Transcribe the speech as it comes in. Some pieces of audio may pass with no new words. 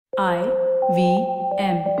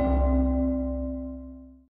IVM.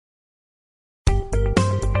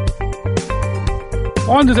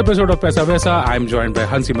 On this episode of Paisa Vaisa, I'm joined by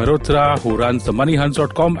Hansi Mehrotra, who runs the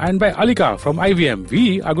moneyhunts.com, and by Alika from IVM.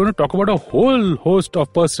 We are going to talk about a whole host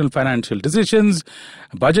of personal financial decisions,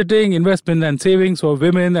 budgeting, investment and savings for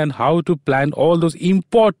women, and how to plan all those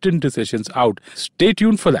important decisions out. Stay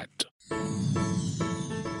tuned for that.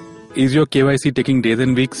 Is your KYC taking days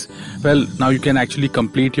and weeks? Well, now you can actually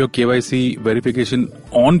complete your KYC verification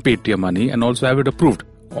on Paytm Money and also have it approved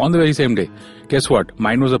on the very same day. Guess what?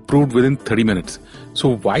 Mine was approved within 30 minutes.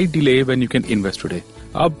 So why delay when you can invest today?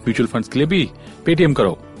 Ab mutual funds ke liye bhi Paytm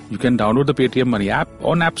karo. You can download the Paytm Money app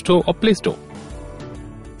on App Store or Play Store.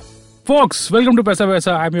 Folks, welcome to Paisa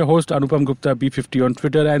Vaisa. I'm your host Anupam Gupta, B50 on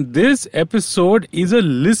Twitter, and this episode is a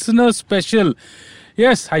listener special.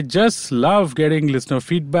 Yes, I just love getting listener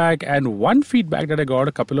feedback, and one feedback that I got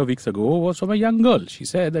a couple of weeks ago was from a young girl. She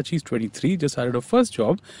said that she's 23, just started her first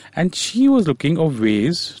job, and she was looking of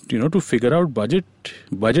ways, to figure out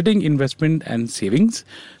budgeting, investment and savings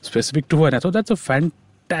specific to her. And I thought that's a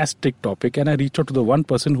fantastic topic, and I reached out to the one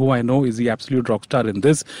person who I know is the absolute rock star in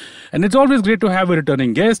this. And it's always great to have a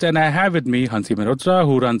returning guest, and I have with me Hansi Mehrotra,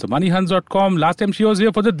 who runs the moneyhunts.com. Last time she was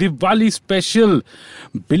here for the Diwali special.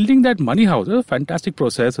 Building that money house is a fantastic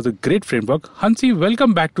process. It's a great framework. Hansi,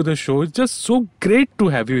 welcome back to the show. It's just so great to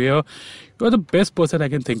have you here. You're the best person I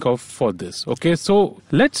can think of for this. Okay, so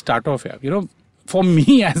let's start off here. For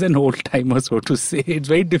me as an old-timer, so to say, it's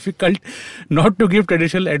very difficult not to give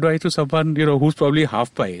traditional advice to someone, who's probably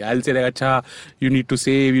half by. I'll say, acha, you need to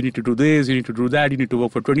save, you need to do this, you need to do that, you need to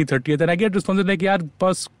work for 20, 30 years. And I get responses like, yaar,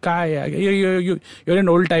 bas, you're an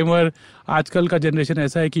old-timer. Aajkal ka generation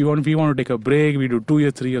aisa hai ki we want to take a break. We do 2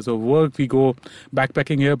 years, 3 years of work. We go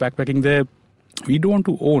backpacking here, backpacking there. We don't want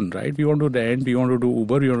to own, right? We want to rent, we want to do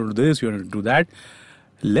Uber, we want to do this, we want to do that.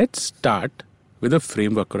 Let's start with a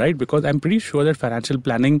framework, right? Because I'm pretty sure that financial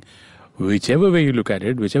planning, whichever way you look at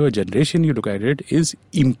it, whichever generation you look at it, is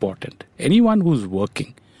important. Anyone who's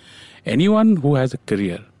working, anyone who has a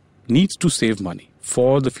career needs to save money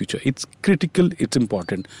for the future. It's critical, it's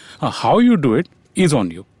important. How you do it is on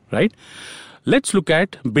you, right? Let's look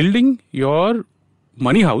at building your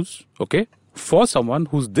money house, okay, for someone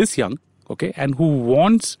who's this young, okay, and who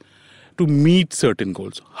wants to meet certain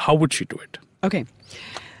goals. How would she do it? Okay.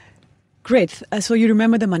 Great. So you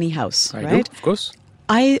remember the money house, right? I do, of course.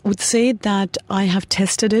 I would say that I have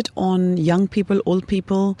tested it on young people, old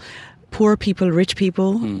people, poor people, rich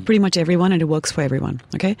people, pretty much everyone, and it works for everyone,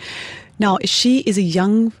 okay? Now, she is a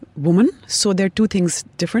young woman, so there are two things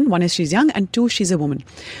different. One is she's young, and two, she's a woman.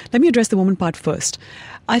 Let me address the woman part first.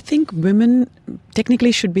 I think women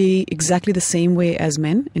technically should be exactly the same way as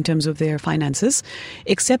men in terms of their finances,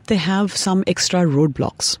 except they have some extra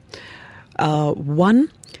roadblocks.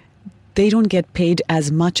 One, they don't get paid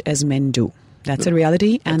as much as men do. That's a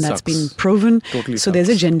reality, and that's been proven. Totally so there's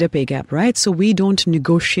a gender pay gap, right? So we don't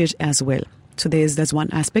negotiate as well. So that's one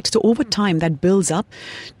aspect. So over time, that builds up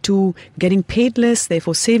to getting paid less,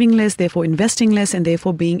 therefore saving less, therefore investing less, and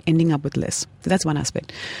therefore ending up with less. So that's one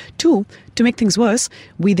aspect. Two, to make things worse,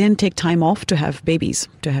 we then take time off to have babies,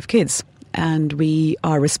 to have kids. And we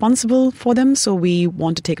are responsible for them, so we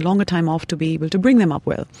want to take longer time off to be able to bring them up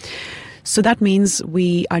well. So that means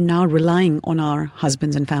we are now relying on our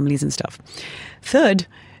husbands and families and stuff. Third,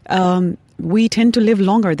 we tend to live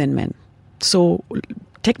longer than men. So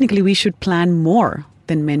technically we should plan more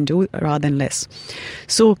than men do rather than less.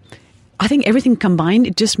 So I think everything combined,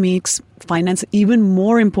 it just makes finance even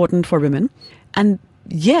more important for women. And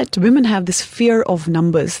yet women have this fear of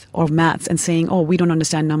numbers or maths and saying, oh, we don't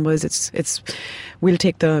understand numbers. It's we'll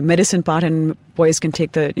take the medicine part and boys can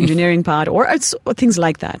take the engineering part or things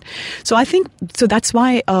like that. So I think, so that's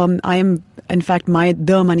why I am, in fact,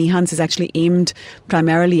 The Money Hunts is actually aimed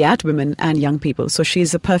primarily at women and young people. So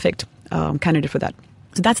she's a perfect candidate for that.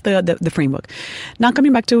 So that's the framework. Now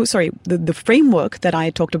coming back to, the framework that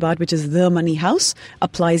I talked about, which is The Money House,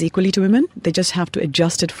 applies equally to women. They just have to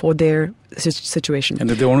adjust it for their situation.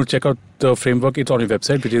 And if they want to check out the framework, it's on your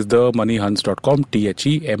website, which is themoneyhunts.com,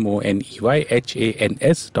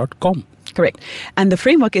 TheMoneyHans.com. Correct. And the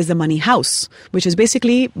framework is the money house, which is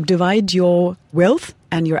basically divide your wealth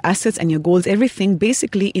and your assets and your goals, everything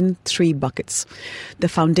basically in 3 buckets. The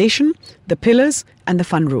foundation, the pillars, and the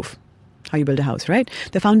fun roof. How you build a house, right?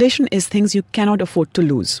 The foundation is things you cannot afford to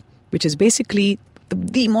lose, which is basically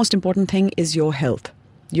the most important thing is your health,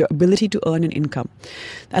 your ability to earn an income.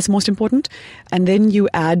 That's most important. And then you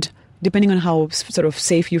add, depending on how sort of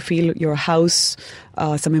safe you feel, your house,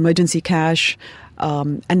 some emergency cash,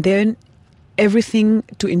 and then everything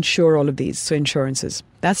to insure all of these. So insurances.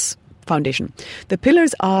 That's foundation. The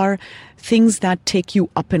pillars are things that take you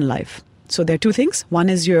up in life. So there are two things. One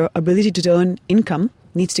is your ability to earn income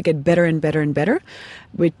needs to get better and better and better,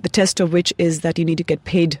 with the test of which is that you need to get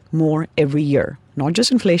paid more every year. Not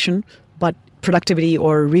just inflation, but productivity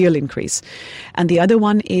or real increase. And the other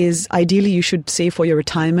one is ideally you should save for your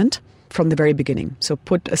retirement from the very beginning. So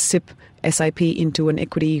put a SIP into an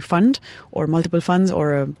equity fund or multiple funds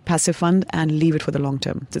or a passive fund and leave it for the long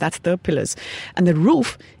term. So that's the pillars. And the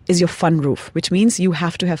roof is your fun roof, which means you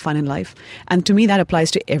have to have fun in life. And to me, that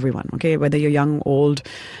applies to everyone, okay? Whether you're young, old,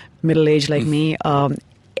 middle-aged like me,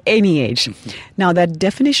 any age. Now, that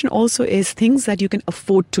definition also is things that you can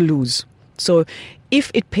afford to lose. So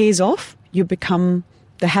if it pays off, you become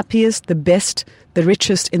the happiest, the best, the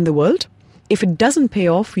richest in the world. If it doesn't pay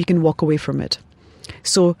off, you can walk away from it.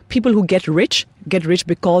 So people who get rich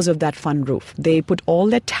because of that fun roof. They put all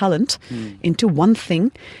their talent into one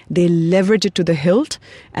thing, they leverage it to the hilt,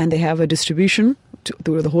 and they have a distribution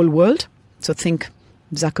to the whole world. So think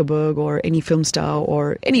Zuckerberg or any film star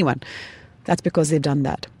or anyone. That's because they've done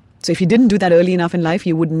that. So if you didn't do that early enough in life,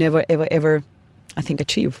 you would never, ever, ever, I think,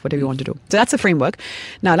 achieve whatever you want to do. So that's the framework.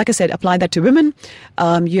 Now, like I said, apply that to women.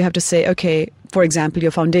 You have to say, okay, for example,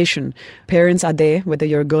 your foundation. Parents are there, whether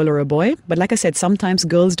you're a girl or a boy. But like I said, sometimes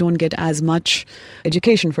girls don't get as much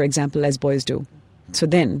education, for example, as boys do. So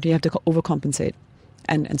then you have to overcompensate.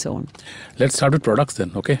 And so on. Let's start with products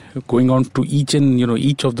then, okay? Going on to each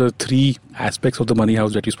of the three aspects of the money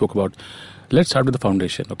house that you spoke about. Let's start with the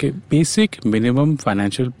foundation, okay? Basic minimum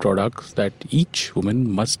financial products that each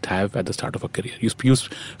woman must have at the start of her career. You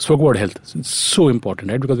spoke about health. It's so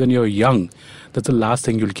important, right? Because when you're young, that's the last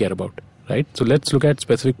thing you'll care about, right? So let's look at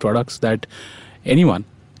specific products that anyone,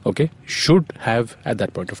 okay, should have at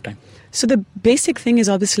that point of time. So the basic thing is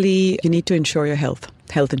obviously you need to insure your health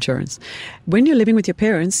insurance. When you're living with your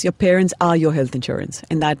parents are your health insurance.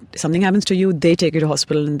 And that something happens to you, they take you to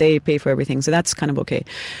hospital and they pay for everything. So that's kind of okay.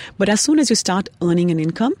 But as soon as you start earning an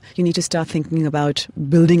income, you need to start thinking about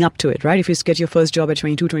building up to it, right? If you get your first job at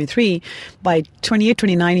 22, 23, by 28,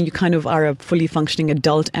 29, you kind of are a fully functioning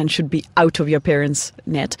adult and should be out of your parents'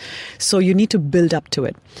 net. So you need to build up to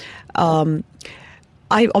it.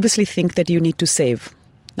 I obviously think that you need to save.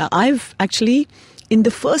 Now, I've actually, in the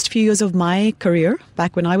first few years of my career,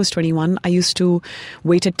 back when I was 21, I used to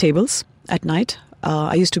wait at tables at night.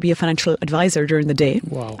 I used to be a financial advisor during the day.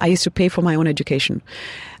 Wow. I used to pay for my own education.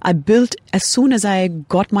 I built, as soon as I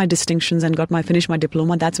got my distinctions and finished my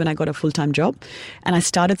diploma, that's when I got a full-time job. And I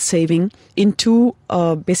started saving into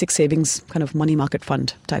a basic savings kind of money market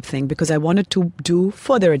fund type thing because I wanted to do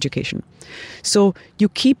further education. So you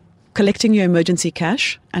keep collecting your emergency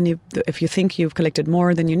cash, and if you think you've collected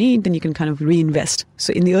more than you need, then you can kind of reinvest.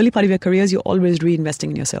 So in the early part of your careers, you're always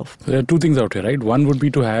reinvesting in yourself. There are two things out here, right? One would be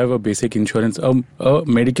to have a basic insurance,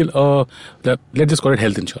 medical, let's just call it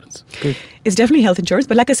health insurance. Okay. It's definitely health insurance,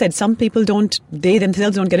 but like I said, some people they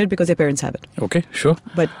themselves don't get it because their parents have it. Okay, sure.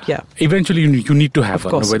 But yeah. Eventually you need to have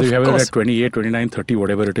one, whether you have it at 28, 29, 30,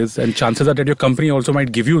 whatever it is. And chances are that your company also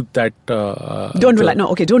might give you that. Don't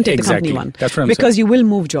take the company one. That's what I'm because saying. You will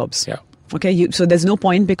move jobs. Yeah. Okay, so there's no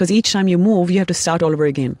point because each time you move, you have to start all over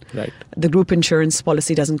again. Right. The group insurance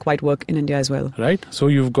policy doesn't quite work in India as well. Right. So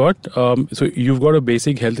you've got a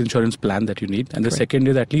basic health insurance plan that you need, and the Correct. second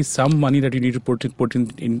is at least some money that you need to put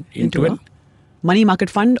into it. Money market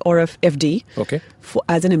fund or a FD. Okay.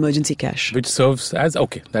 As an emergency cash. Which serves as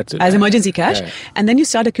that's it. As emergency cash, Yeah. And then you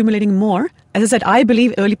start accumulating more. As I said, I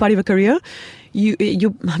believe early part of your career,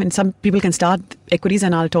 some people can start equities,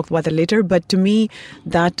 and I'll talk about that later. But to me,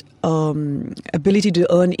 that ability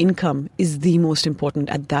to earn income is the most important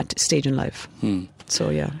at that stage in life. So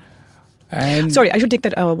yeah. And Sorry, I should take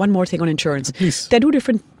that one more thing on insurance. Please. There are two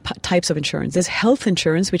different types of insurance. There's health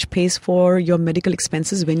insurance, which pays for your medical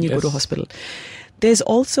expenses when you go to hospital. There's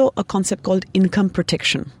also a concept called income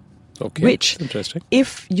protection. Okay. Which, that's interesting.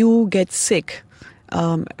 If you get sick,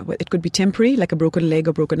 it could be temporary, like a broken leg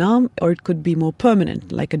or broken arm, or it could be more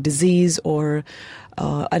permanent, like a disease or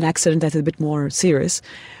an accident that's a bit more serious.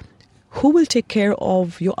 Who will take care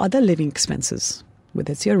of your other living expenses?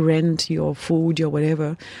 Whether it's your rent, your food, your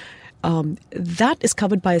whatever. That is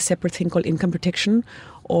covered by a separate thing called income protection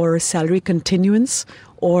or salary continuance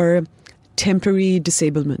or temporary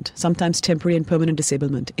disablement, sometimes temporary and permanent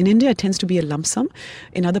disablement. In India, it tends to be a lump sum.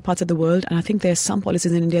 In other parts of the world, and I think there are some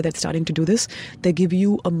policies in India that's starting to do this, they give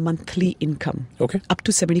you a monthly income. Okay. Up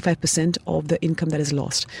to 75% of the income that is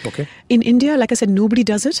lost. Okay. In India, like I said, nobody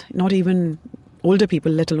does it, not even older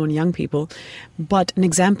people, let alone young people. But an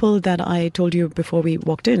example that I told you before we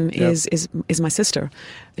walked in is my sister.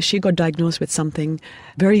 She got diagnosed with something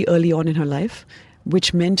very early on in her life.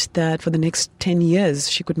 which meant that for the next 10 years,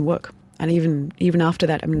 she couldn't work. And even after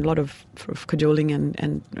that, I mean, a lot of cajoling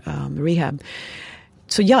and rehab.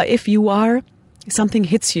 So yeah, if something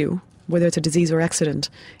hits you, whether it's a disease or accident,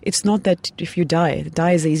 it's not that if you die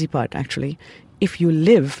is the easy part, actually. If you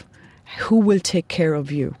live, who will take care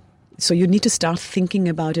of you? So you need to start thinking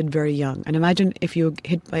about it very young. And imagine if you're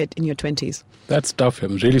hit by it in your 20s. That's tough.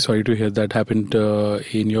 I'm really sorry to hear that happened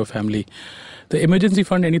in your family. The emergency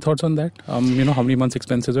fund, any thoughts on that? How many months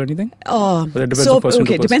expenses or anything?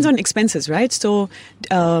 Depends on expenses, right? So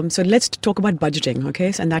let's talk about budgeting,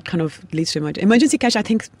 okay? And that kind of leads to emergency cash. I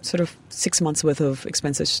think sort of 6 months worth of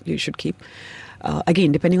expenses you should keep.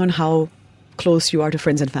 Again, depending on how close you are to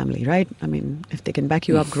friends and family, right? I mean, if they can back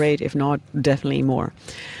you up, great. If not, definitely more.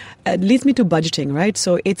 Leads me to budgeting, right?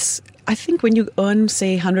 So I think when you earn,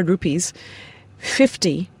 say, 100 rupees,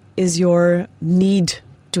 50 is your need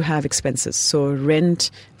to have expenses. So rent,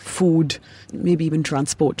 food, maybe even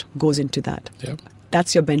transport goes into that. Yep.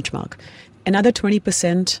 That's your benchmark. Another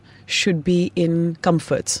 20% should be in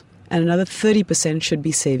comforts, and another 30% should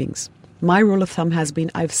be savings. My rule of thumb has been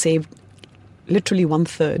I've saved literally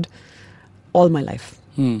 1/3 all my life.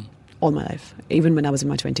 All my life, even when I was in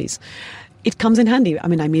my 20s. It comes in handy. I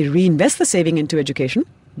mean, I may reinvest the saving into education,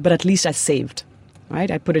 but at least I saved. Right?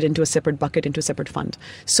 I put it into a separate bucket, into a separate fund.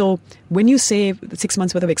 So when you save 6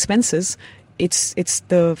 months worth of expenses, it's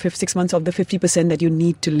the 6 months of the 50% that you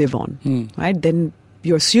need to live on. Right? Then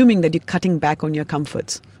you're assuming that you're cutting back on your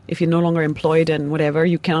comforts. If you're no longer employed and whatever,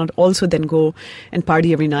 you cannot also then go and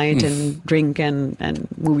party every night and drink and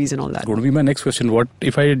movies and all that. Going to be my next question. What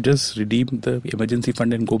if I just redeem the emergency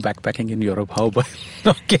fund and go backpacking in Europe? How about...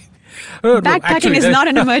 Okay. Backpacking is not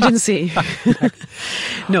an emergency.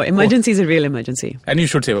 No, emergency is a real emergency. And you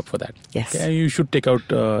should save up for that. Yes. Okay? You should take out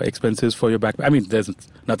expenses for your backpack. I mean, there's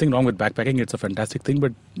nothing wrong with backpacking. It's a fantastic thing.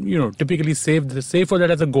 But, typically save for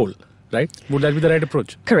that as a goal. Right? Would that be the right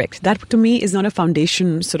approach? Correct. That to me is not a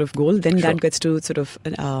foundation sort of goal. Then Sure. that gets to sort of,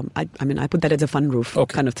 I put that as a fun roof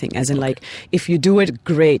kind of thing. As in like, if you do it,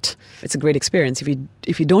 great. It's a great experience.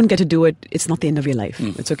 If you don't get to do it, it's not the end of your life.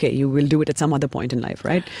 It's okay. You will do it at some other point in life,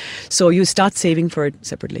 right? So you start saving for it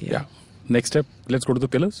separately. Yeah. Next step, let's go to the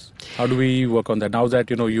pillars. How do we work on that? Now that,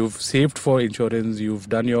 you've saved for insurance, you've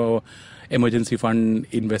done your emergency fund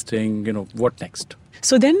investing, what next?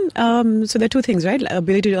 So then, so there are two things, right?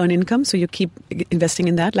 Ability to earn income. So you keep investing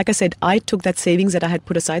in that. Like I said, I took that savings that I had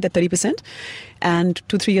put aside, that 30%, and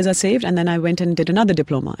 2-3 years I saved. And then I went and did another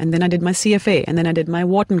diploma. And then I did my CFA. And then I did my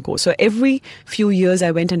Wharton course. So every few years I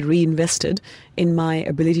went and reinvested in my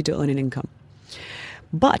ability to earn an income.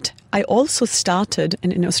 But I also started,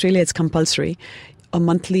 and in Australia it's compulsory, a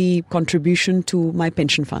monthly contribution to my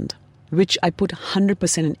pension fund, which I put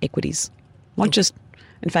 100% in equities. Not just,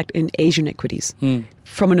 in fact, in Asian equities.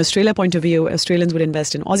 From an Australia point of view, Australians would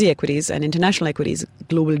invest in Aussie equities and international equities,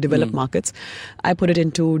 global developed markets. I put it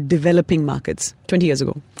into developing markets 20 years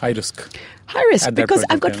ago. High risk. High risk, because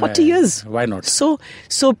I've got 40 years. Why not? So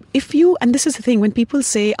if you, and this is the thing, when people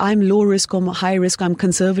say I'm low risk or high risk, I'm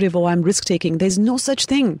conservative or I'm risk taking, there's no such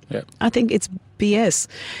thing. Yeah. I think it's BS.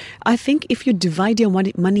 I think if you divide your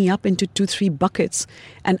money up into 2-3 buckets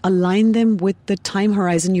and align them with the time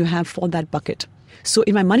horizon you have for that bucket. So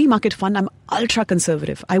in my money market fund, I'm ultra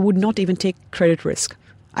conservative. I would not even take credit risk.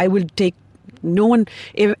 I will take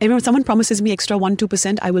if someone promises me extra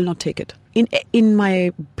 1-2%, I will not take it. In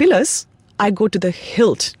my pillars, I go to the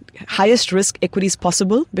hilt, highest risk equities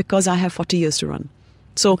possible, because I have 40 years to run.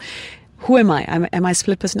 So who am I? Am I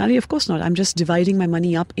split personality? Of course not. I'm just dividing my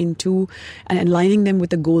money up into and aligning them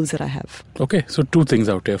with the goals that I have. Okay, so two things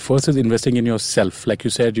out here. First is investing in yourself. Like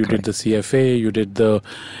you said, you Correct. did the CFA, you did the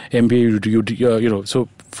MBA, so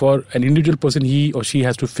for an individual person, he or she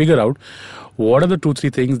has to figure out what are the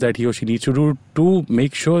 2-3 things that he or she needs to do to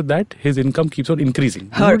make sure that his income keeps on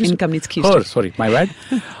increasing. Her income needs keeps to. Sorry, my bad.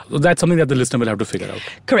 So that's something that the listener will have to figure out.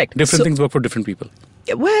 Correct. Different things work for different people.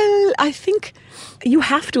 Well, I think you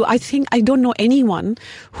have to. I don't know anyone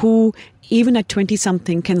who, even at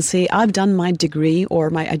 20-something, can say, I've done my degree or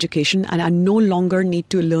my education and I no longer need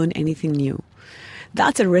to learn anything new.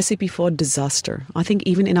 That's a recipe for disaster. I think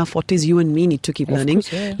even in our 40s, you and me need to keep learning,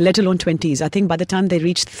 course, yeah. let alone 20s. I think by the time they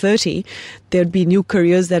reach 30, there'd be new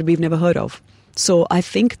careers that we've never heard of. So I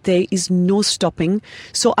think there is no stopping.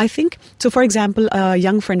 So for example, a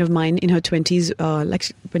young friend of mine in her 20s,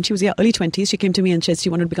 when she was early 20s, she came to me and said she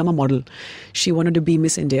wanted to become a model. She wanted to be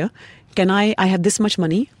Miss India. I have this much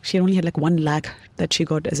money. She only had like 1 lakh that she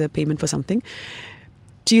got as a payment for something.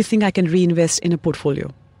 Do you think I can reinvest in a portfolio?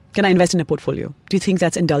 Can I invest in a portfolio? Do you think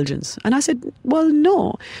that's indulgence? And I said, well,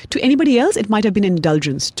 no. To anybody else, it might have been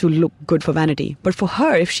indulgence to look good for vanity. But for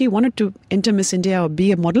her, if she wanted to enter Miss India or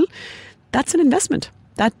be a model, that's an investment.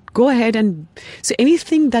 That go ahead and so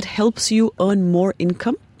anything that helps you earn more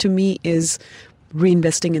income to me is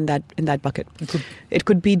reinvesting in that bucket. It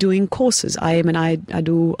could be doing courses. I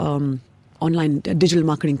do online digital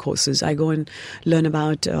marketing courses. I go and learn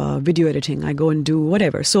about video editing. I go and do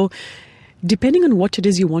whatever. So depending on what it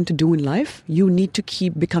is you want to do in life, you need to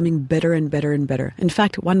keep becoming better and better and better. In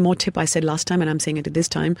fact, one more tip I said last time, and I'm saying it this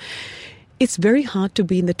time, it's very hard to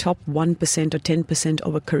be in the top 1% or 10%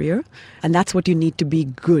 of a career. And that's what you need to be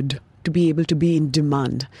good, to be able to be in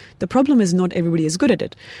demand. The problem is not everybody is good at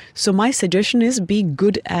it. So my suggestion is be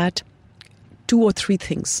good at 2 or 3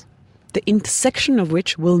 things, the intersection of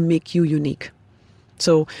which will make you unique.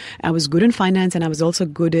 So I was good in finance and I was also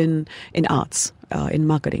good in arts, in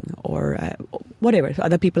marketing or whatever.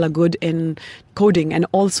 Other people are good in coding and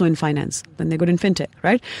also in finance. Then they're good in fintech,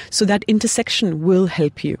 right? So that intersection will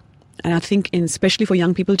help you. And I think especially for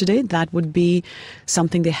young people today, that would be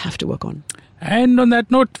something they have to work on. And on that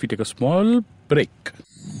note, we take a small break.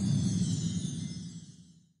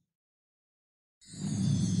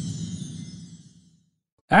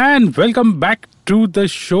 And welcome back to the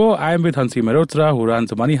show. I am with Hansi Mehrotra, who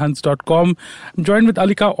runs moneyhunts.com. I'm joined with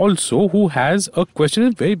Alika also, who has a question,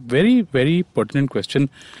 a very, very, very pertinent question.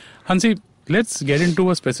 Hansi, let's get into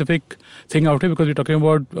a specific thing out here because we're talking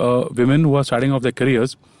about women who are starting off their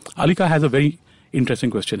careers. Alika has a very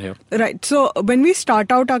interesting question here. Right. So when we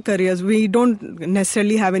start out our careers, we don't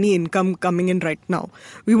necessarily have any income coming in right now.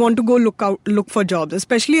 We want to go look for jobs.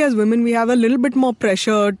 Especially as women, we have a little bit more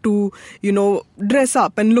pressure to, dress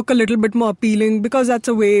up and look a little bit more appealing because that's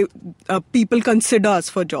a way people consider us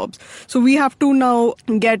for jobs. So we have to now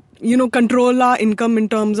get, control our income in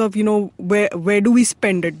terms of, where do we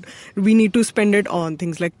spend it? We need to spend it on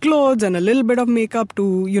things like clothes and a little bit of makeup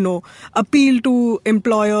to, appeal to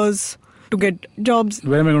employers, to get jobs.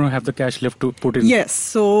 Where am I going to have the cash left to put in? Yes.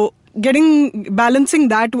 So balancing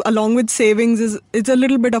that along with savings it's a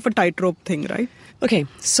little bit of a tightrope thing, right? Okay.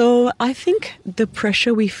 So I think the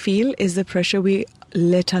pressure we feel is the pressure we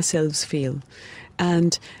let ourselves feel.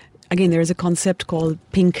 And again, there is a concept called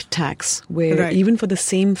pink tax, where even for the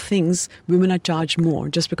same things, women are charged more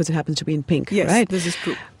just because it happens to be in pink. Yes, right? This is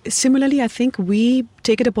true. Similarly, I think we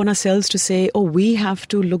take it upon ourselves to say, we have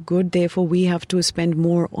to look good, therefore we have to spend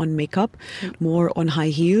more on makeup, more on high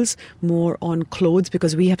heels, more on clothes,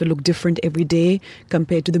 because we have to look different every day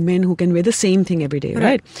compared to the men who can wear the same thing every day,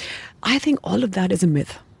 right? I think all of that is a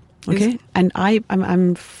myth, okay? And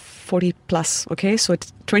I'm 40 plus, okay? So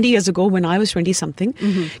it's 20 years ago when I was 20-something.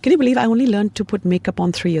 Can you believe I only learned to put makeup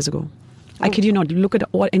on 3 years ago? I kid you not. Look at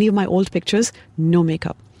any of my old pictures, no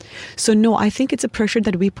makeup. So no, I think it's a pressure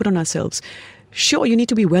that we put on ourselves. Sure, you need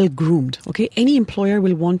to be well groomed, okay? Any employer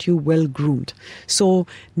will want you well groomed. So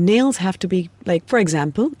nails have to be, like, for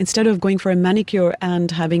example, instead of going for a manicure and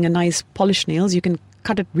having a nice polished nails, you can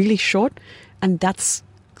cut it really short, and that's,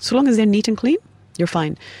 so long as they're neat and clean, you're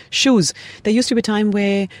fine. Shoes. There used to be a time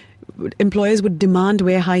where employers would demand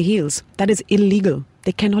wear high heels. That is illegal.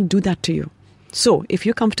 They cannot do that to you. So if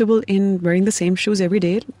you're comfortable in wearing the same shoes every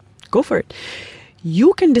day, go for it.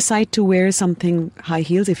 You can decide to wear something high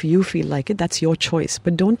heels if you feel like it. That's your choice.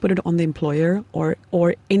 But don't put it on the employer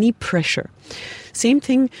or any pressure. Same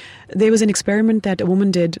thing, there was an experiment that a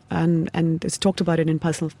woman did, and it's talked about it in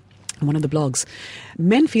personal, one of the blogs.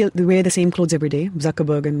 Men feel they wear the same clothes every day.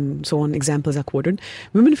 Zuckerberg and so on, examples are quoted.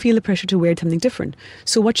 Women feel the pressure to wear something different.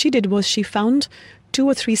 So what she did was she found 2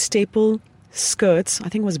 or 3 staple skirts. I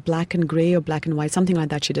think it was black and grey or black and white, something like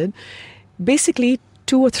that she did. Basically,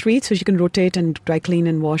 2 or 3, so she can rotate and dry clean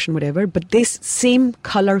and wash and whatever, but this same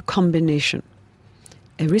color combination.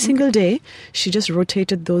 Every single day, she just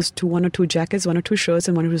rotated those 1 or 2 jackets, 1 or 2 shirts,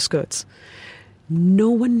 and 1 or 2 skirts. No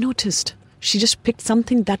one noticed. She just picked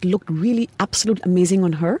something that looked really absolute amazing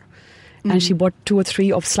on her, and she bought 2 or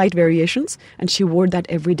 3 of slight variations, and she wore that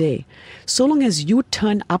every day. So long as you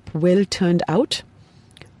turn up well turned out,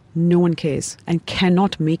 no one cares and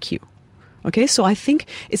cannot make you. Okay, so I think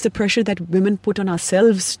it's the pressure that women put on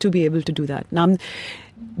ourselves to be able to do that. Now,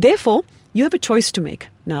 therefore, you have a choice to make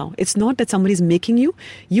now. It's not that somebody's making you.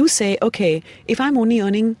 You say, okay, if I'm only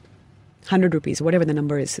earning 100 rupees, whatever the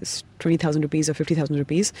number is 20,000 rupees or 50,000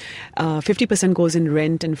 rupees, 50% goes in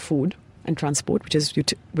rent and food and transport, which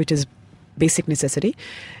is basic necessity.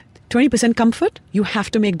 20% comfort, you have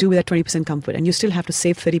to make do with that 20% comfort, and you still have to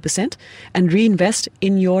save 30% and reinvest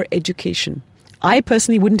in your education. I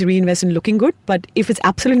personally wouldn't reinvest in looking good, but if it's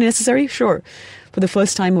absolutely necessary, sure, for the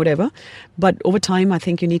first time, whatever. But over time, I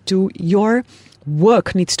think your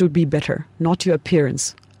work needs to be better, not your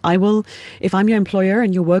appearance. If I'm your employer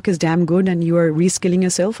and your work is damn good and you are reskilling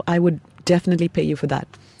yourself, I would definitely pay you for that.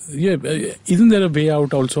 Yeah, isn't there a way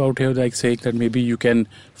out here, like saying that maybe you can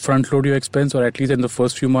front load your expense, or at least in the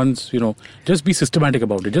first few months, just be systematic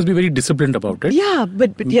about it, just be very disciplined about it. Yeah,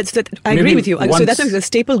 but yes, I agree with you. So that's the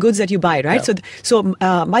staple goods that you buy, right? Yeah. So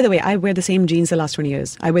by the way, I wear the same jeans the last 20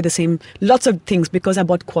 years. I wear the same lots of things because I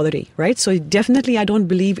bought quality, right? So definitely, I don't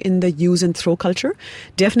believe in the use and throw culture.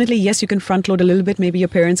 Definitely, yes, you can front load a little bit. Maybe your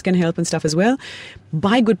parents can help and stuff as well.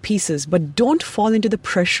 Buy good pieces, but don't fall into the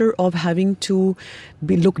pressure of having to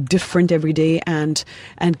look different every day and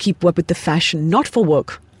keep up with the fashion. Not for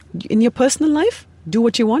work. In your personal life, do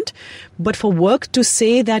what you want, but for work, to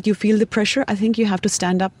say that you feel the pressure, I think you have to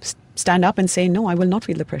stand up and say, no, I will not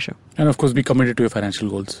feel the pressure. And of course, be committed to your financial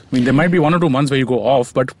goals. I mean, there might be 1 or 2 months where you go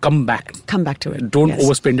off, but come back. Come back to it. Don't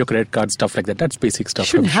overspend your credit card, stuff like that. That's basic stuff. You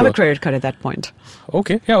shouldn't have a credit card at that point.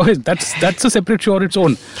 Okay. Yeah, that's a separate show on its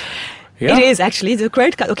own. Yeah. It is actually the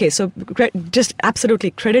credit card. Okay, so just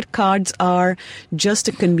absolutely, credit cards are just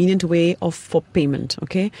a convenient way for payment.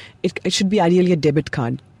 Okay, it should be ideally a debit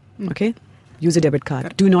card. Okay, use a debit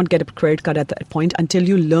card. Do not get a credit card at that point until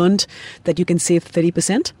you learned that you can save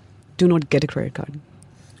 30%. Do not get a credit card.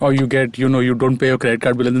 Or you get, you don't pay your credit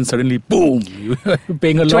card bill and then suddenly, boom, you're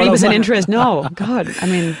paying a lot of 20% money. interest. No, God, I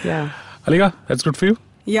mean, yeah. Alika, that's good for you?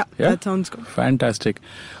 Yeah, that sounds good. Fantastic.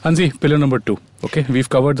 Hansi, pillar number 2. Okay, we've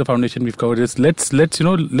covered the foundation, we've covered this. Let's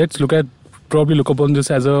look upon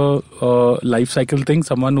this as a life cycle thing.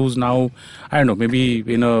 Someone who's now, I don't know, maybe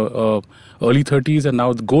in early 30s, and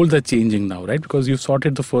now the goals are changing now, right? Because you've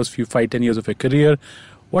sorted the first 5-10 years of your career.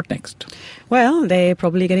 What next? Well, they're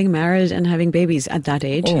probably getting married and having babies at that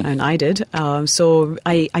age, and I did. So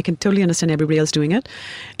I can totally understand everybody else doing it.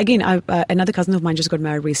 Again, another cousin of mine just got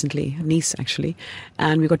married recently, a niece actually,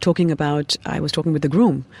 and I was talking with the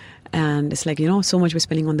groom, and it's like, so much we're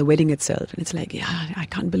spending on the wedding itself. And it's like, yeah, I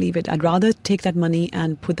can't believe it. I'd rather take that money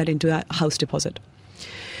and put that into a house deposit.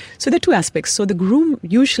 So there are 2 aspects. So the groom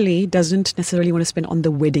usually doesn't necessarily want to spend on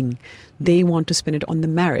the wedding. They want to spend it on the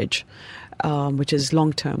marriage. Which is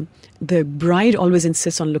long term. The bride always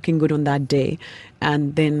insists on looking good on that day,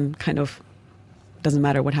 and then kind of doesn't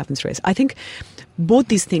matter what happens to us. I think both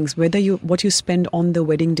these things, what you spend on the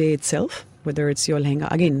wedding day itself, whether it's your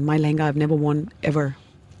lehenga, again, my lehenga I've never worn ever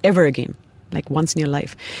again, like once in your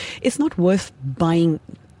life. It's not worth buying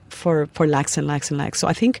for lakhs and lakhs and lakhs. So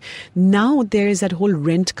I think now there is that whole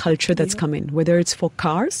rent culture that's come in, whether it's for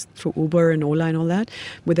cars through Uber and Ola and all that,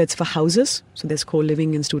 whether it's for houses, so there's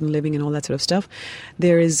co-living and student living and all that sort of stuff.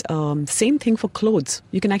 There is same thing for clothes.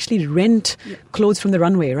 You can actually rent clothes from the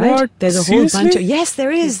runway, right? What? There's a whole bunch of, yes,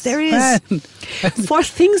 there is. For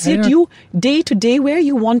things that you day to day wear,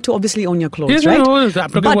 you want to obviously own your clothes, right? I'm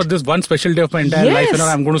talking about this one special day of my entire life, and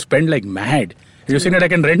I'm going to spend like mad. You're saying that I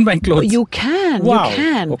can rent my clothes? You can. Wow. You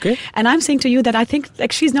can. Okay. And I'm saying to you that I think,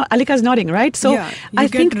 like, Alika's nodding, right? So yeah, I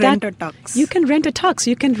think rent a tux. You can rent a tux.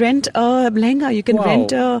 You can rent a lehenga. You can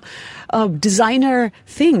rent a designer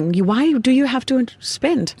thing. Why do you have to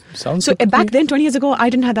spend? Sounds so back then, 20 years ago, I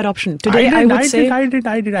didn't have that option. Today, I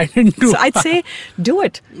didn't do. So I'd say, do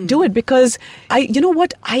it. Do it, because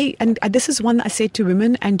this is one I say to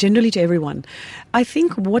women and generally to everyone. I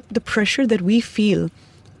think what the pressure that we feel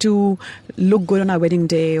to look good on our wedding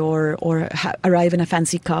day or arrive in a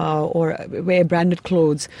fancy car or wear branded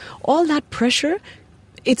clothes, all that pressure,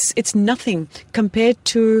 it's nothing compared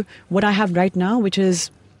to what I have right now, which is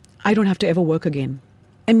I don't have to ever work again.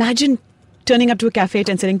 Imagine turning up to a cafe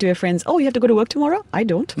and saying to your friends, oh, you have to go to work tomorrow? I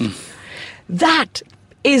don't. That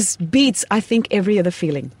beats, I think, every other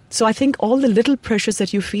feeling. So I think all the little pressures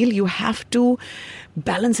that you feel, you have to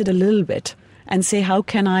balance it a little bit and say, how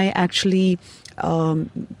can I actually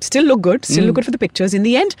still look good for the pictures. In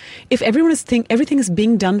the end, if everything is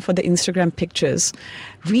being done for the Instagram pictures,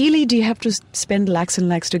 really, do you have to spend lakhs and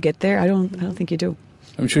lakhs to get there? I don't think you do.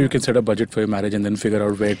 I'm sure you can set a budget for your marriage and then figure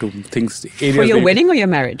out where to areas for your wedding or your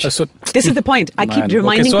marriage. This is the point. I keep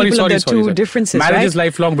reminding people of the two differences. Marriage is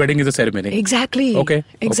lifelong. Wedding is a ceremony. Exactly. Okay.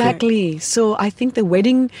 Exactly. So I think the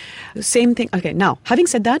wedding, same thing. Okay. Now, having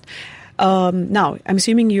said that. Now, I'm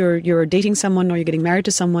assuming you're dating someone or you're getting married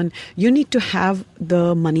to someone. You need to have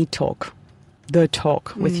the money talk,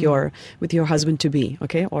 with your husband to be,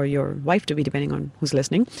 okay, or your wife to be, depending on who's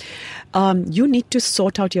listening. You need to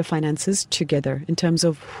sort out your finances together in terms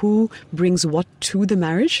of who brings what to the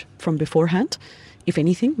marriage from beforehand. if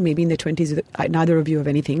anything, maybe in their 20s, neither of you have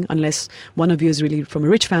anything, unless one of you is really from a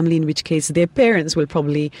rich family, in which case their parents will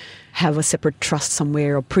probably have a separate trust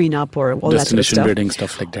somewhere or prenup or all that sort of stuff. Wedding,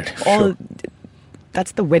 stuff like that. All,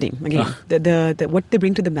 that's the wedding, again, the what they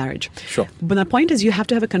bring to the marriage. Sure. But the point is you have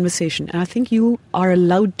to have a conversation. And I think you are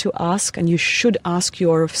allowed to ask, and you should ask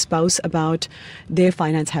your spouse about their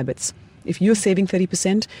finance habits. If you're saving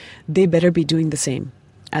 30%, they better be doing the same.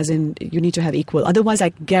 As in, you need to have equal. Otherwise, I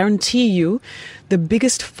guarantee you, the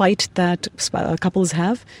biggest fight that couples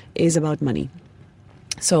have is about money.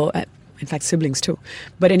 So, in fact, siblings too.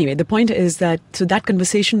 But anyway, the point is that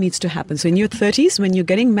conversation needs to happen. So in your 30s, when you're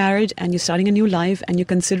getting married and you're starting a new life and you're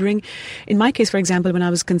considering, in my case, for example, when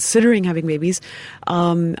I was considering having babies,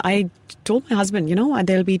 I told my husband,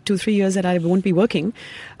 there'll be 2-3 years that I won't be working.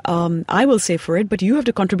 I will save for it, but you have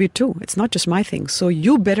to contribute too. It's not just my thing. So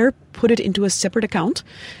you better put it into a separate account,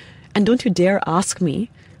 and don't you dare ask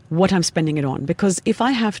me what I'm spending it on. Because if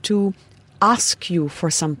I have to ask you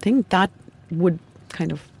for something, that would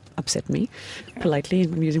kind of upset me, politely.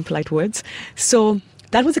 I'm using polite words. So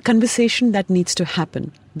that was a conversation that needs to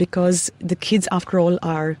happen, because the kids, after all,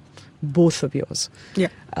 are both of yours. Yeah.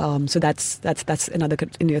 So that's another,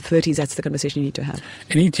 in your 30s, that's the conversation you need to have.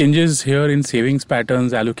 Any changes here in savings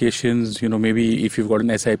patterns, allocations? Maybe if you've got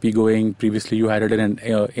an SIP going, previously you had it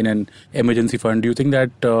in an emergency fund. Do you think that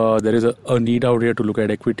there is a need out here to look at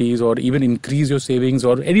equities or even increase your savings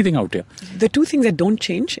or anything out here? The two things that don't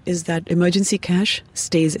change is that emergency cash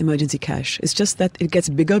stays emergency cash. It's just that it gets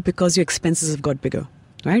bigger because your expenses have got bigger,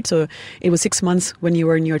 right? So it was 6 months when you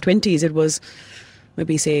were in your 20s. It was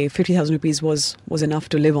maybe say 50,000 rupees was enough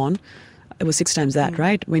to live on. It was 6 times that,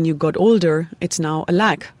 right? When you got older, it's now 1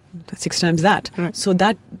 lakh. 6 times that. Right. So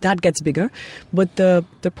that gets bigger, but the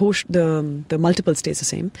multiple stays the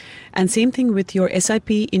same. And same thing with your SIP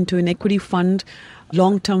into an equity fund,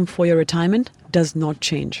 long term for your retirement, does not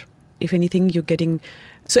change. If anything, you're getting.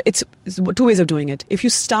 So it's 2 ways of doing it. If you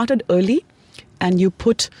started early and you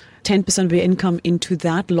put 10% of your income into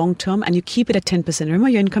that long term and you keep it at 10%. Remember,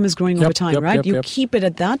 your income is growing over time, right? You keep it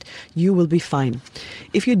at that, you will be fine.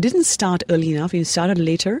 If you didn't start early enough, you started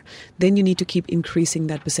later, then you need to keep increasing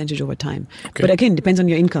that percentage over time. Okay. But again, depends on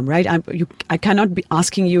your income, right? I cannot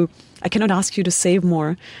ask you to save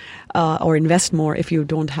more or invest more if you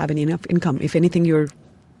don't have any enough income. If anything, you're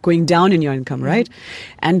going down in your income, right?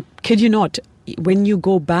 And kid you not, when you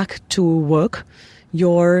go back to work,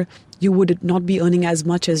 you would not be earning as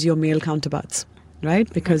much as your male counterparts,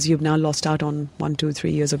 right? Because you've now lost out on 1, 2, 3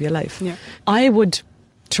 years of your life. Yeah. I would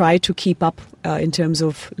try to keep up in terms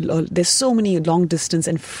of, there's so many long distance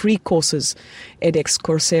and free courses, edX,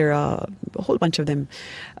 Coursera, a whole bunch of them,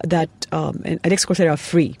 that edX, Coursera are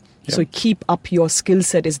free. Yeah. So keep up your skill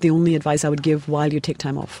set is the only advice I would give while you take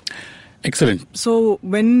time off. Excellent. So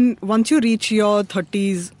once you reach your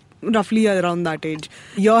 30s, roughly around that age,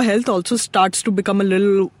 your health also starts to become a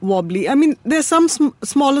little wobbly. I mean, there's some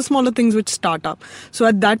smaller things which start up. So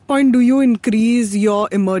at that point, do you increase your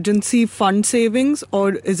emergency fund savings,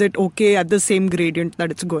 or is it okay at the same gradient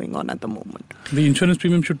that it's going on at the moment? The insurance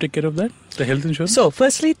premium should take care of that? The health insurance? So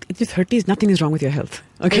firstly, in your 30s, nothing is wrong with your health.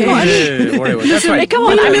 Okay? Whatever. That's fine. Come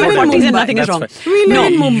on, I'm in my 40s and nothing is wrong. We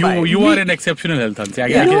live in Mumbai. You are an exceptional health, Hansi.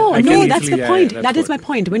 No, that's the point. That is my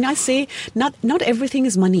point. When I say not everything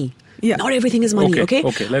is money. Yeah. Not everything is money, okay?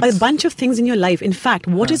 A bunch of things in your life. In fact,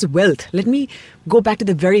 what is wealth? Let me go back to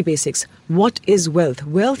the very basics. What is wealth?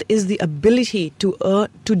 Wealth is the ability to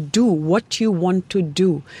do what you want to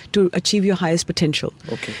do to achieve your highest potential,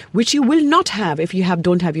 which you will not have if you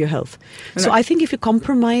don't have your health. Right. So I think if you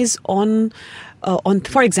compromise on,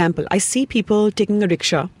 for example, I see people taking a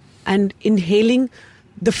rickshaw and inhaling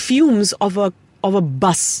the fumes of a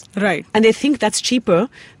bus, right? And they think that's cheaper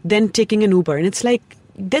than taking an Uber, and it's like,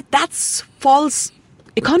 that's false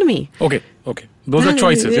economy. Okay. Those are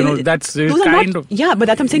choices. That's kind of. Yeah, but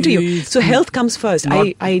that's what I'm saying to you. So health comes first.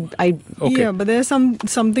 Okay. Yeah, but there's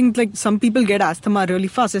something like some people get asthma really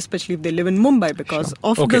fast, especially if they live in Mumbai because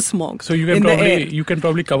of the smog. So you can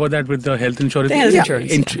probably cover that with the health insurance.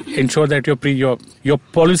 Ensure that your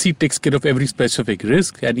policy takes care of every specific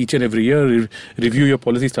risk, and each and every year review your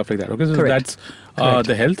policy, stuff like that. Okay, so that's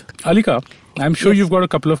the health. Alika, I'm sure you've got a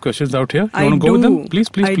couple of questions out here. You want to go with them? Please.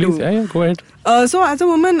 Yeah, go ahead. So as a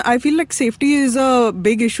woman, I feel like safety is a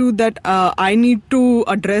big issue that I need to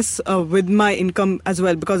address with my income as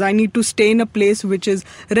well, because I need to stay in a place which is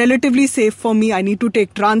relatively safe for me. I need to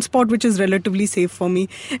take transport which is relatively safe for me.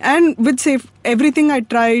 And with everything I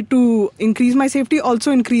try to increase my safety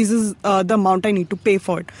also increases the amount I need to pay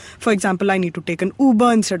for it. For example, I need to take an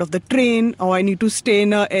Uber instead of the train, or I need to stay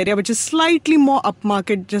in an area which is slightly more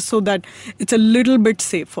upmarket just so that it's a little bit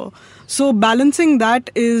safer. So balancing that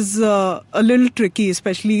is a little tricky,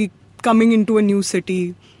 especially coming into a new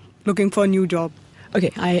city, looking for a new job.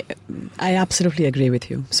 Okay, I absolutely agree with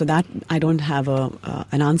you. So that I don't have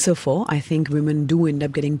an answer for. I think women do end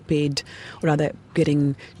up getting paid, or rather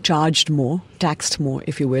getting charged more, taxed more,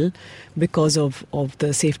 if you will, because of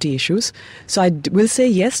the safety issues. So I will say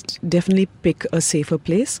yes, definitely pick a safer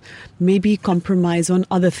place. Maybe compromise on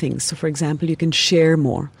other things. So for example, you can share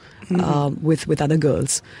more. With other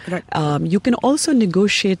girls. Right. You can also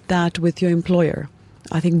negotiate that with your employer.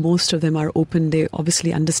 I think most of them are open. They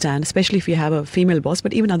obviously understand, especially if you have a female boss,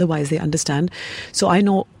 but even otherwise they understand. So I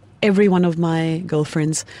know every one of my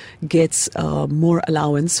girlfriends gets more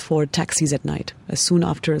allowance for taxis at night. As soon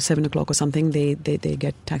after 7 o'clock or something, they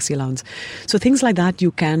get taxi allowance. So things like that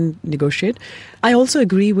you can negotiate. I also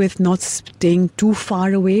agree with not staying too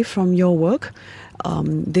far away from your work.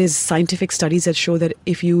 There's scientific studies that show that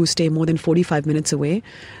if you stay more than 45 minutes away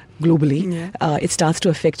globally, it starts to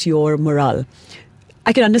affect your morale.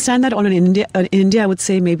 I can understand that in India, I would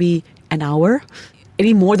say maybe an hour.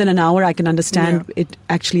 Any more than an hour, I can understand it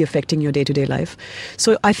actually affecting your day-to-day life.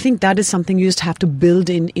 So I think that is something you just have to build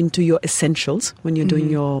into your essentials when you're doing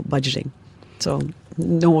your budgeting. So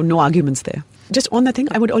no arguments there. Just on that thing,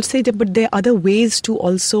 I would also say that, but there are other ways to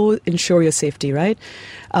also ensure your safety, right?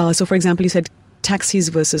 So for example, you said taxis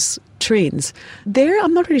versus trains. There,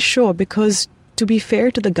 I'm not really sure, because to be fair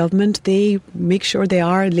to the government, they make sure there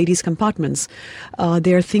are ladies' compartments.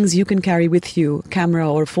 There are things you can carry with you,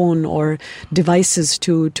 camera or phone or devices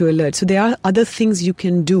to alert. So there are other things you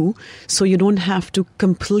can do, so you don't have to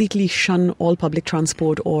completely shun all public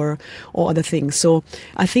transport or other things. So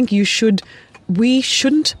I think we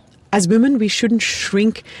shouldn't, as women, we shouldn't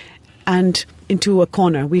shrink and into a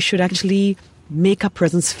corner. We should actually make our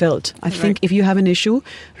presence felt. I think if you have an issue,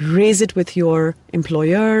 raise it with your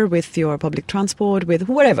employer, with your public transport, with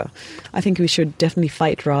whoever. I think we should definitely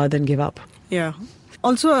fight rather than give up. Yeah.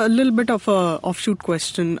 Also, a little bit of a offshoot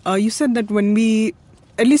question. You said that when we,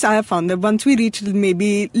 at least I have found that once we reach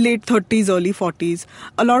maybe late 30s, early 40s,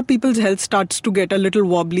 a lot of people's health starts to get a little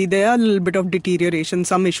wobbly. There are a little bit of deterioration.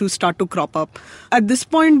 Some issues start to crop up. At this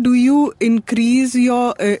point, do you increase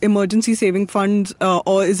your emergency saving funds,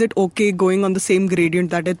 or is it okay going on the same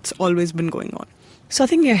gradient that it's always been going on? So I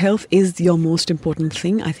think your health is your most important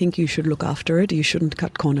thing. I think you should look after it. You shouldn't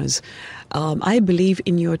cut corners. I believe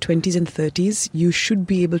in your 20s and 30s, you should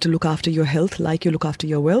be able to look after your health like you look after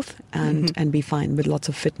your wealth and be fine with lots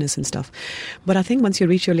of fitness and stuff. But I think once you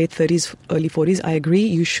reach your late 30s, early 40s, I agree,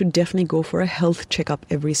 you should definitely go for a health checkup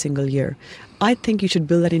every single year. I think you should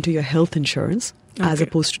build that into your health insurance. As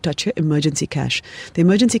opposed to touch your emergency cash. The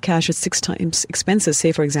emergency cash is 6 times expenses.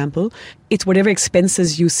 Say, for example, it's whatever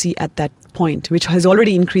expenses you see at that point, which has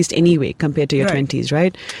already increased anyway compared to your 20s,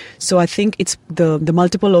 right? So I think it's the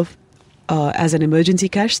multiple of as an emergency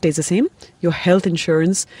cash stays the same. Your health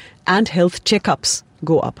insurance and health checkups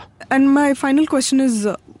go up. And my final question is,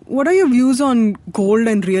 what are your views on gold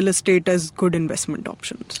and real estate as good investment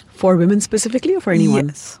options? For women specifically or for anyone?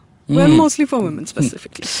 Yes. Well, mostly for women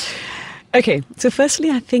specifically. Okay, so firstly,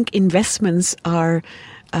 I think investments are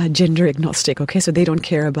gender agnostic, okay? So they don't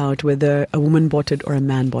care about whether a woman bought it or a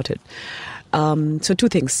man bought it. So two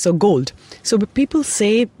things. So gold. So people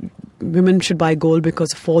say women should buy gold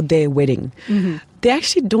because for their wedding. They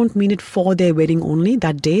actually don't mean it for their wedding only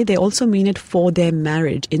that day. They also mean it for their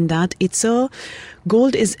marriage, in that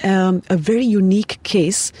gold is a very unique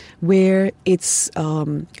case where it's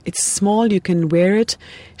small, you can wear it.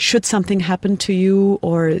 Should something happen to you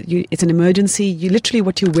or it's an emergency, literally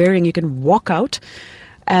what you're wearing, you can walk out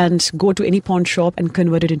and go to any pawn shop and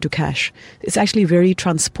convert it into cash. It's actually very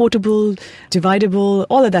transportable, dividable,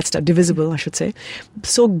 all of that stuff, divisible, I should say.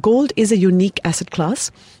 So gold is a unique asset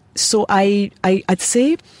class. So I'd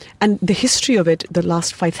say, and the history of it, the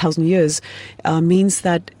last 5,000 years, means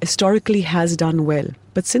that historically has done well.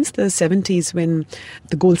 But since the 70s, when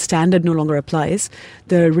the gold standard no longer applies,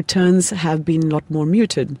 the returns have been a lot more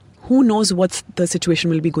muted. Who knows what the situation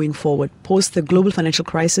will be going forward? Post the global financial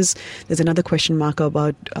crisis, there's another question mark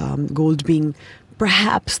about gold being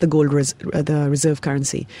perhaps the reserve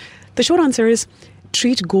currency. The short answer is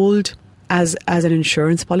treat gold as an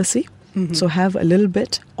insurance policy. So have a little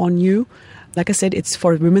bit on you. Like I said, it's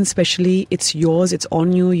for women especially. It's yours. It's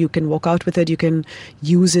on you. You can walk out with it. You can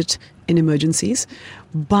use it in emergencies.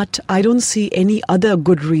 But I don't see any other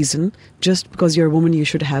good reason just because you're a woman you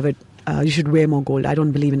should have it. You should wear more gold. I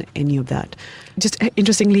don't believe in any of that. Just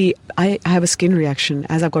interestingly, I have a skin reaction.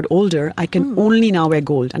 As I've got older, I can only now wear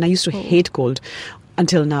gold. And I used to hate gold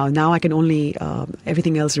until now. Now I can only,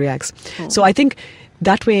 everything else reacts. So I think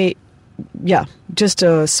that way, yeah, just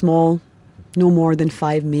a small no more than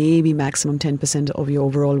 5, maybe maximum 10% of your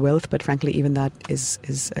overall wealth. But frankly, even that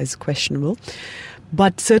is questionable.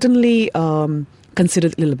 But certainly consider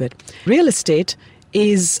it a little bit. Real estate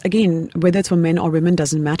is, again, whether it's for men or women,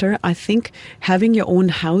 doesn't matter. I think having your own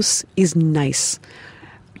house is nice,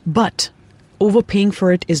 but overpaying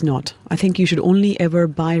for it is not. I think you should only ever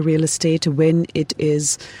buy real estate when it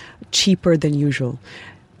is cheaper than usual.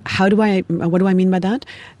 What do I mean by that?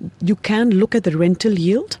 You can look at the rental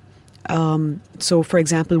yield. So, for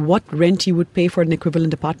example, what rent you would pay for an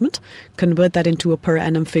equivalent apartment, convert that into a per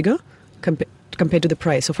annum figure compared to the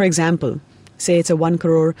price. So, for example, say it's a 1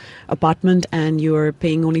 crore apartment and you're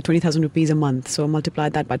paying only 20,000 rupees a month. So multiply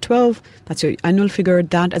that by 12. That's your annual figure.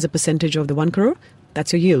 That as a percentage of the 1 crore,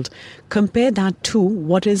 that's your yield. Compare that to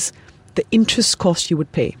what is the interest cost you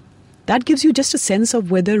would pay. That gives you just a sense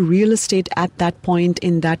of whether real estate at that point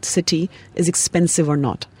in that city is expensive or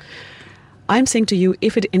not. I'm saying to you,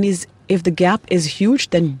 if the gap is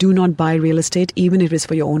huge, then do not buy real estate, even if it's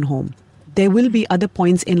for your own home. There will be other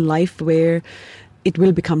points in life where it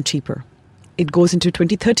will become cheaper. It goes into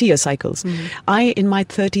 20, 30-year cycles. Mm-hmm. I, in my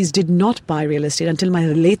 30s, did not buy real estate until my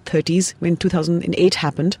late 30s, when 2008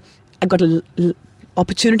 happened. I got an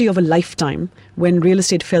opportunity of a lifetime when real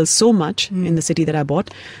estate fell so much in the city that I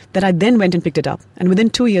bought, that I then went and picked it up. And within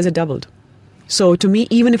 2 years, it doubled. So to me,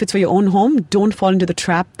 even if it's for your own home, don't fall into the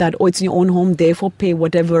trap that, it's in your own home, therefore pay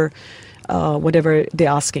whatever they're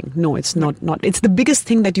asking. No, it's not. It's the biggest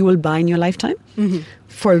thing that you will buy in your lifetime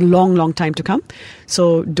for a long, long time to come.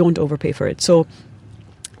 So don't overpay for it. So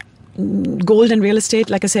gold and real estate,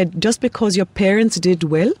 like I said, just because your parents did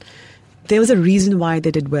well, there was a reason why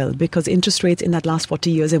they did well, because interest rates in that last 40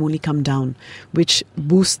 years have only come down, which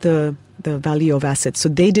boosts the value of assets. So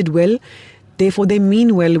they did well. Therefore, they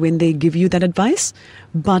mean well when they give you that advice.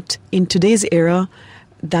 But in today's era,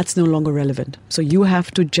 that's no longer relevant. So you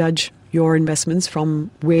have to judge your investments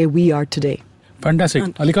from where we are today. Fantastic.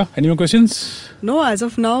 Alika, any more questions? No, as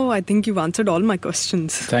of now, I think you've answered all my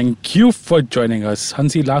questions. Thank you for joining us.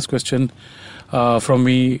 Hansi, last question from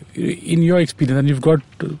me. In your experience, and you've got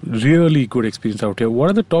really good experience out here,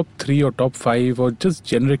 what are the top 3 or top 5 or just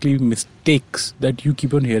generically mistakes that you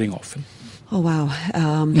keep on hearing often? Oh, wow.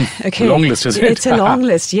 Okay. Long list, isn't it? It's a long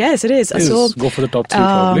list. Yes, it is. So go for the top 3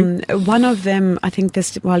 probably. One of them, I think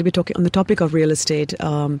this, while we're talking on the topic of real estate,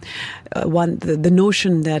 the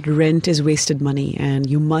notion that rent is wasted money and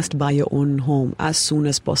you must buy your own home as soon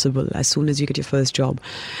as possible, as soon as you get your first job.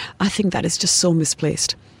 I think that is just so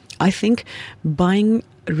misplaced. I think buying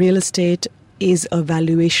real estate is a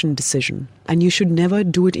valuation decision. And you should never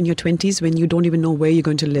do it in your 20s when you don't even know where you're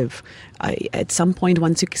going to live. At some point,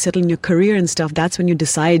 once you settle in your career and stuff, that's when you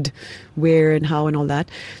decide where and how and all that.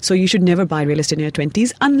 So you should never buy real estate in your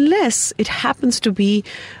 20s unless it happens to be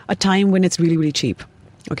a time when it's really, really cheap.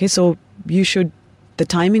 Okay, so the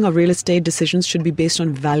timing of real estate decisions should be based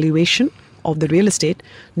on valuation of the real estate,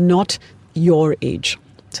 not your age.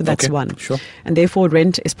 So that's one. Sure. And therefore,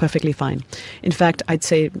 rent is perfectly fine. In fact, I'd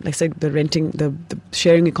say, like I said, the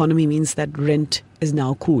sharing economy means that rent is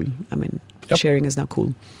now cool. I mean, sharing is now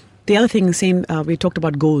cool. The other thing, we talked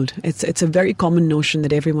about gold. It's a very common notion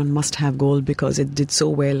that everyone must have gold because it did so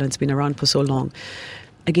well and it's been around for so long.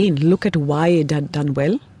 Again, look at why it had done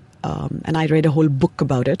well. And I read a whole book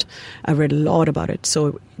about it. I read a lot about it.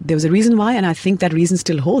 So there was a reason why, and I think that reason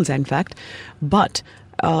still holds, in fact. But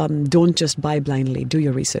don't just buy blindly. Do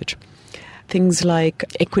your research. Things like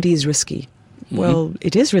equity is risky. Well,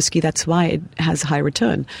 it is risky. That's why it has high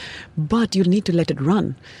return. But you need to let it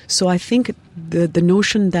run. So I think the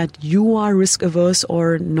notion that you are risk averse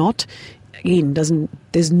or not, again,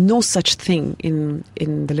 there's no such thing in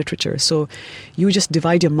the literature. So you just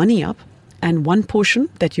divide your money up, and one portion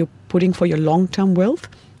that you're putting for your long-term wealth,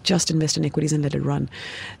 just invest in equities and let it run.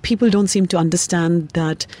 People don't seem to understand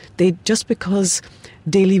that just because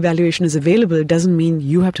daily valuation is available doesn't mean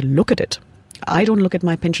you have to look at it. I don't look at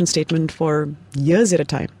my pension statement for years at a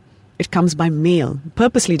time. It comes by mail,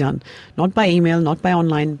 purposely done, not by email, not by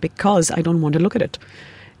online, because I don't want to look at it.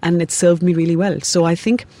 And it served me really well. So I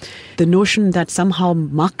think the notion that somehow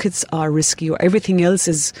markets are risky or everything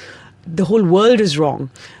else the whole world is wrong.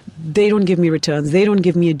 They don't give me returns. They don't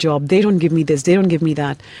give me a job. They don't give me this. They don't give me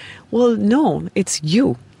that. Well, no, it's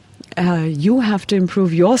you. You have to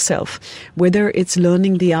improve yourself, whether it's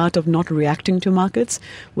learning the art of not reacting to markets,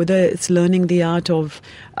 whether it's learning the art of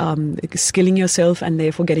skilling yourself and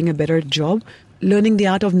therefore getting a better job, learning the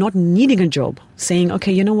art of not needing a job, saying,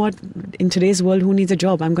 okay, you know what, in today's world, who needs a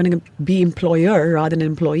job? I'm going to be employer rather than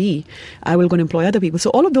employee. I will go and employ other people. So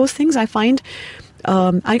all of those things I find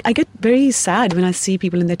I get very sad when I see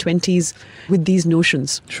people in their 20s with these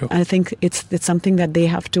notions. Sure. I think it's something that they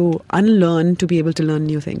have to unlearn to be able to learn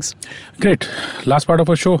new things. Great. Last part of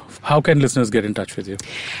our show. How can listeners get in touch with you?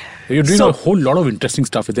 You're doing a whole lot of interesting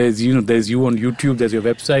stuff. There's you on YouTube. There's your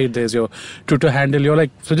website. There's your Twitter handle. You're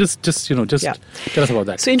like, so just tell us about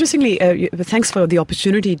that. So interestingly, thanks for the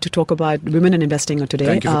opportunity to talk about women and investing today.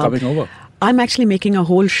 Thank you for coming over. I'm actually making a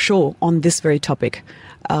whole show on this very topic.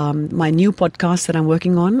 My new podcast that I'm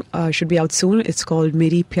working on should be out soon. It's called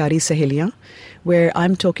Meri Pyari Saheliyan, where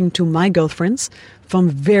I'm talking to my girlfriends from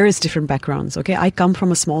various different backgrounds. Okay, I come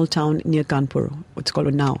from a small town near Kanpur. It's called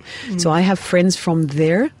Unnao. So I have friends from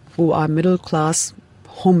there who are middle class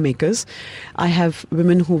homemakers. I have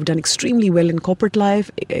women who've done extremely well in corporate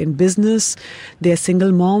life, in business. They're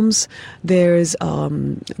single moms. There's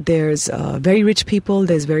very rich people.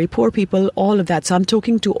 There's very poor people. All of that. So I'm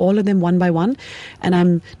talking to all of them one by one, and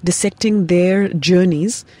I'm dissecting their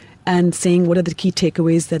journeys and saying what are the key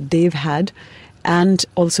takeaways that they've had, and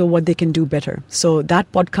also what they can do better. So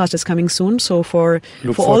that podcast is coming soon. So for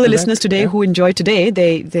all the listeners today who enjoyed today,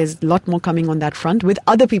 there's a lot more coming on that front with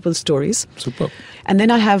other people's stories. Super. And then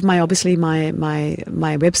I have my website,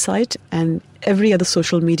 and every other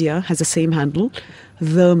social media has the same handle,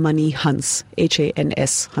 The Money Hans,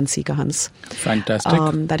 Hans, Hansika Hans. Fantastic.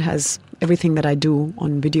 That has everything that I do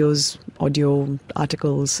on videos, audio,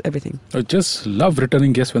 articles, everything. I just love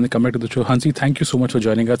returning guests when they come back to the show. Hansi, thank you so much for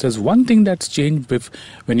joining us. There's one thing that's changed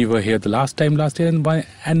when you were here the last year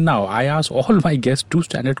and now. I ask all my guests 2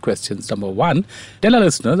 standard questions. Number 1, tell our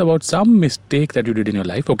listeners about some mistake that you did in your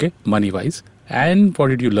life, okay, money-wise. And what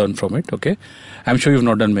did you learn from it? Okay, I'm sure you've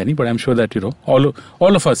not done many, but I'm sure that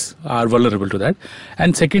all of us are vulnerable to that.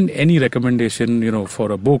 And second, any recommendation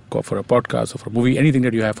for a book or for a podcast or for a movie, anything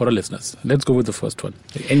that you have for our listeners. Let's go with the first one.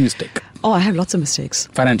 Any mistake? Oh, I have lots of mistakes.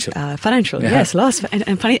 Financial, yes, lots.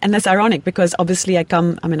 And funny, and that's ironic because obviously I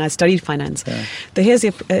studied finance. Yeah. Here's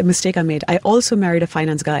a mistake I made. I also married a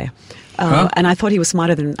finance guy. And I thought he was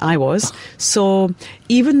smarter than I was. So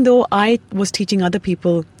even though I was teaching other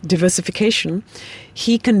people diversification,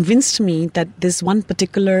 he convinced me that this one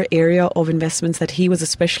particular area of investments that he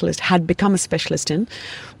was had become a specialist in,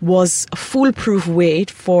 was a foolproof way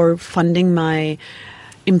for funding my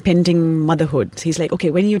impending motherhood. So he's like,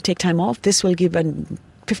 okay, when you take time off, this will give a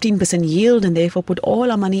 15% yield, and therefore put all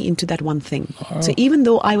our money into that one thing. Oh. So even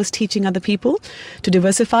though I was teaching other people to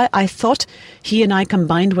diversify, I thought he and I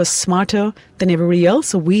combined was smarter than everybody else.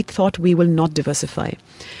 So we thought we will not diversify.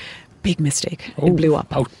 Big mistake. It blew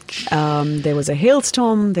up. Ouch. There was a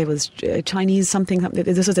hailstorm. There was Chinese something.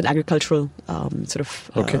 This was an agricultural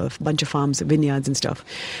bunch of farms, vineyards and stuff.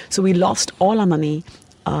 So we lost all our money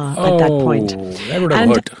at that point. That would have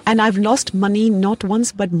hurt. And I've lost money not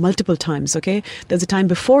once but multiple times. Okay, there's a time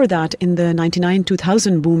before that in the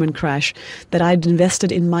 99-2000 boom and crash that I'd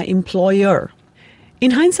invested in my employer. In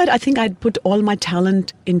hindsight, I think I'd put all my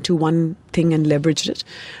talent into one thing and leveraged it.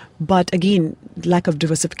 But again, lack of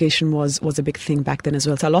diversification was a big thing back then as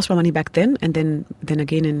well. So I lost my money back then, and then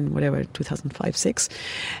again in 2005-06.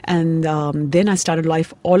 And then I started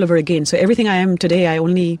life all over again. So everything I am today, I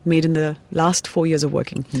only made in the last 4 years of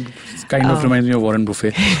working. It kind of reminds me of Warren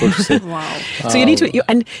Buffett. So to say. Wow. So you need to,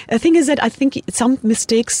 and the thing is that I think some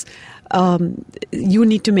mistakes, you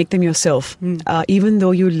need to make them yourself, even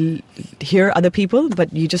though you hear other people,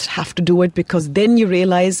 but you just have to do it, because then you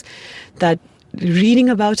realize that reading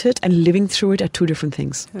about it and living through it are 2 different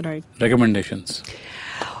things. Right. Recommendations?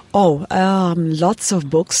 Lots of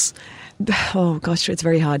books. Oh gosh, it's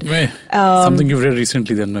very hard. Something you've read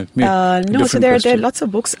recently then? No, so there are lots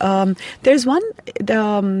of books. There's one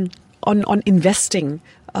on investing,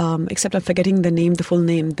 except I'm forgetting the full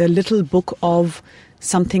name. The little book of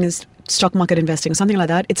something is stock market investing, something like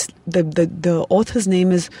that. It's the author's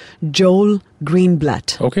name is Joel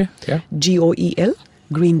Greenblatt. Okay, yeah. Goel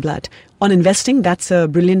Greenblatt. On investing, that's a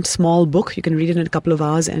brilliant small book. You can read it in a couple of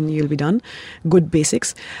hours and you'll be done. Good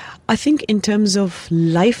basics. I think in terms of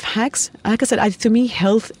life hacks, like I said, to me,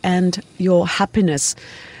 health and your happiness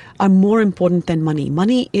are more important than money.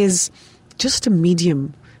 Money is just a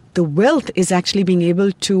medium. The wealth is actually being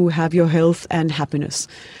able to have your health and happiness.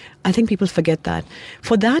 I think people forget that.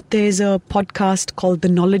 For that, there's a podcast called The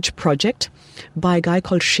Knowledge Project by a guy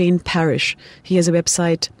called Shane Parrish. He has a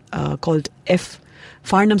website called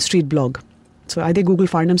Farnham Street Blog. So either Google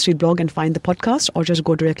Farnham Street Blog and find the podcast, or just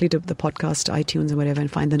go directly to the podcast, iTunes and whatever, and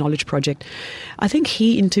find The Knowledge Project. I think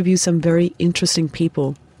he interviews some very interesting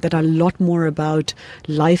people that are a lot more about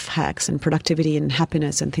life hacks and productivity and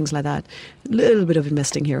happiness and things like that. A little bit of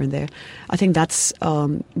investing here and there. I think that's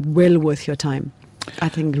well worth your time. I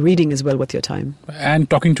think reading is well worth your time. And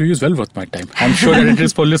talking to you is well worth my time. I'm sure that it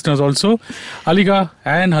is for listeners also. Aliga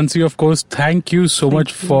and Hansi, of course, thank you so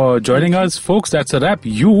much for joining us. Folks, that's a wrap.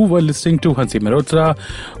 You were listening to Hansi Mehrotra,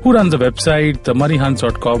 who runs the website,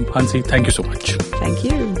 themoneyhunts.com. Hansi, thank you so much. Thank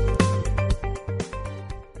you.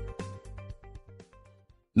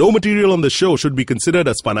 No material on the show should be considered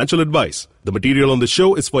as financial advice. The material on the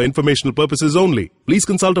show is for informational purposes only. Please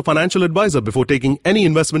consult a financial advisor before taking any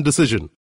investment decision.